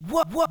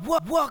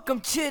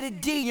Welcome to the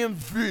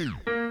DMV.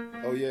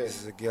 Oh yeah,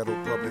 this is a ghetto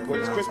public. Well,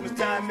 it's Christmas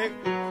time, nigga.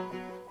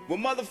 Well,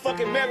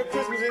 motherfucking Merry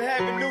Christmas and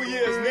Happy New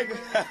Year's, nigga.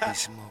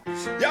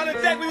 Y'all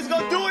didn't think we was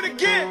gonna do it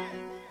again?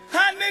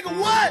 Huh, nigga,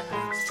 what?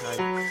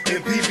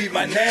 MPB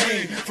my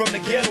name, from the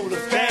ghetto to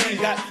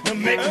fame. Got to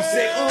make them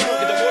say,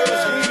 get the world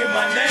screaming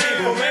my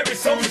name. From every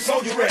soldier,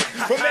 soldier wreck.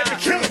 From every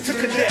killer to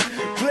cadet.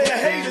 Player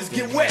haters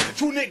get wet,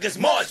 true niggas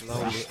march.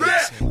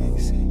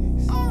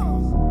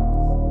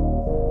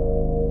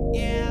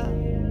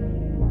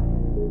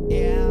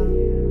 Yeah.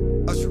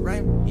 Usher,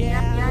 right?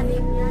 Yeah.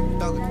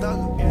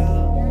 Thugger.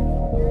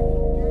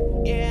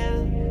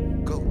 Yeah.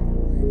 Go.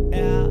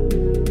 Yeah.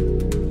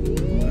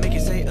 Make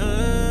it say,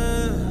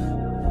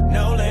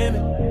 no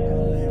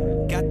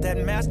limit. Got that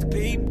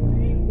masterpiece.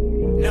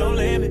 No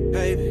limit,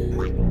 baby.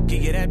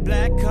 Give you that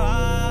black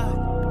card.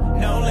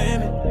 No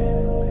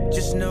limit.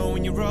 Just know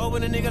when you roll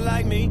with a nigga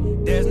like me,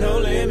 there's no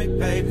limit,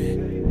 baby.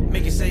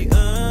 Make it say,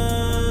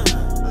 no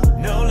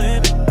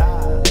limit.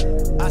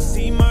 I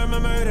see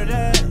murder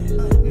that.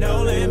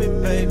 No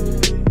limit, baby.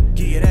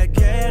 Give you that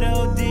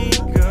ghetto D,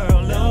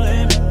 girl. No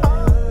limit.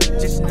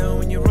 Just know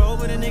when you roll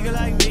with a nigga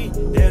like me,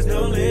 there's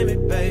no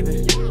limit,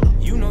 baby.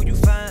 You know you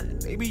fine,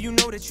 baby, you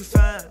know that you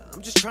fine.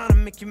 I'm just trying to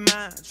make you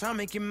mine,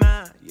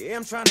 Yeah,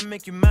 I'm trying to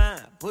make you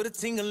mine. Put a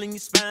tingle in your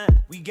spine.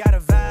 We got a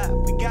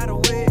vibe, we got a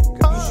way.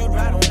 Girl, you should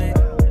ride on it.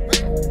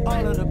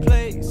 All of the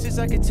places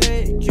I can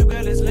take you,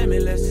 girl, is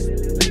limitless.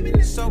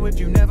 So if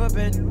you've never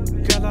been,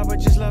 girl, I would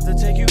just love to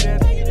take you there.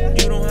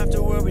 You don't have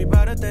to worry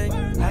about a thing.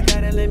 I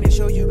gotta let me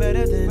show you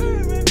better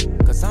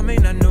than. Cause I may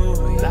not know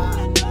it.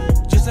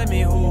 Just let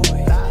me hold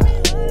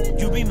it.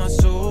 You be my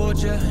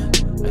soldier,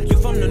 like you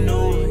from the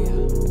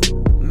north.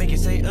 Make it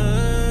say,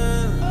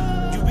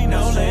 you be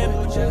no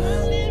limit.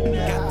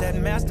 Got that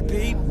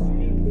masterpiece.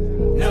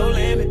 No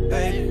limit,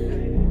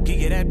 baby. Give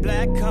you that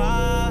black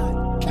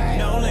card.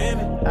 No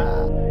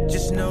limit.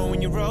 Just know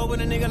when you roll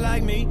with a nigga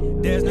like me,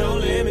 there's no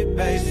limit,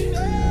 baby.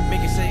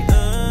 Make it say,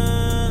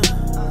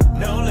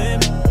 no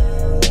limit.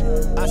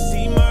 I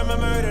see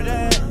murder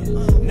that.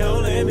 No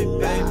limit,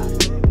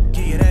 baby.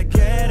 Give you that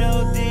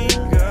ghetto D,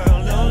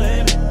 girl. No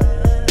limit.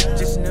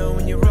 Just know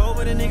when you roll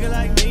with a nigga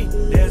like me,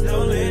 there's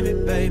no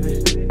limit,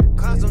 baby.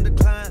 Cars on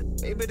decline,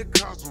 baby, the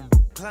cars on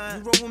decline.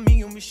 You roll with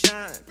me and we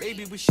shine,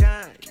 baby, we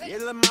shine. Yeah,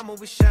 little mama,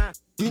 we shine.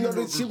 You know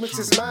the achievements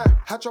is mine.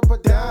 I drop a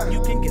dime.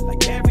 You can get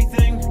like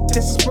everything.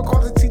 This is for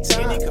quality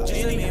time.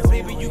 Any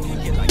baby, you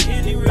can get like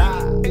any ring.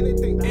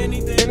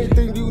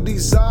 Anything you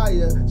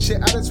desire.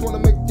 Shit, I just wanna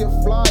make you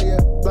flyer.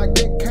 Like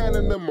Nick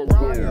Cannon and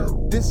Mariah.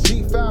 This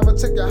G5 will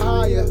take you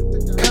higher.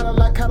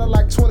 Kinda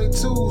like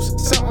 22s.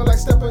 Something like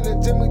stepping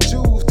in Jimmy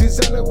Choo's.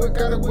 Designer with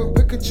got it with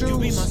Pikachu. You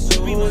be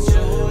my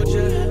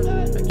soldier.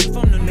 Like you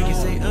from the nigga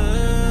say,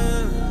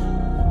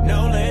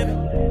 no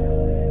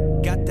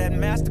limit. Got that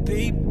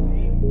masterpiece.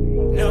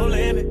 No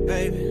limit,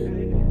 baby.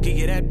 Give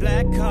you that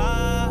black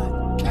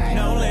card.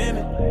 No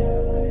limit.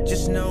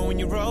 Just know when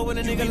you roll with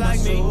a nigga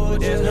like me,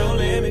 there's no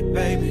limit,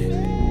 baby.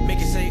 Make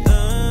it say,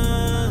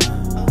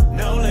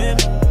 no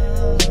limit.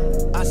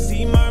 I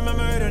see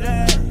murder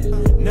that.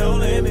 No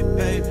limit,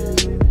 baby.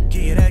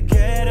 Give you that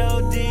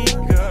ghetto D,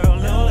 girl.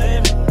 No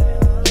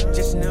limit.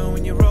 Just know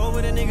when you roll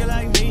with a nigga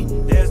like me,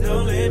 there's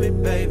no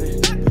limit,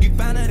 baby. You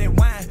finer than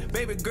wine,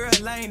 baby girl,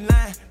 I ain't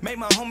lying. Make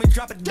my homie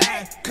drop a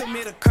dime,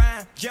 commit a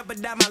crime,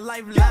 jeopardize my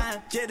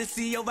lifeline. Just to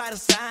see your vital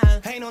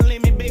sign. Ain't no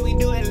limit, baby, we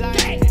do it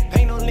live.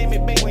 Ain't no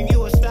limit, baby, when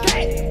you a star.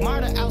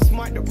 Marta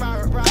outsmart the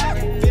robber.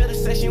 Fill the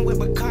session with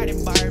Bacardi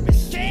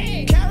Barbies.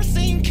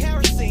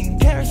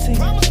 Kerosene.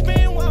 Promise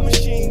spin while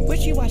machine. What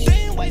you watch?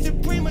 Same ways to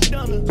prima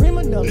donna.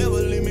 Never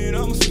limit,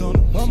 I'm a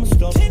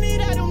stunner.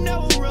 Tinted, I don't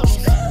never run.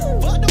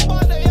 Fuck the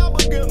bar, they all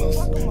beginners.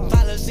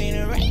 Follow scene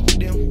and right with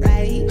them.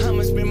 Right.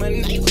 I'ma spend my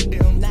night with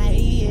them.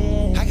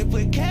 I can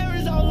put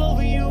carrots all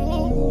over you.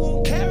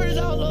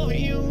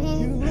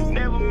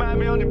 Never mind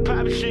me on the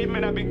private shit,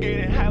 man. I been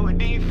getting high with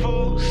these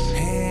fools.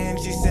 And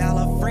she said all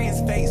her friends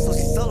fake, so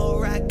she solo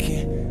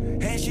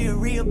rockin'. And she a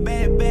real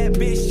bad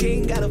bitch. She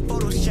ain't got a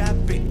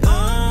Photoshop.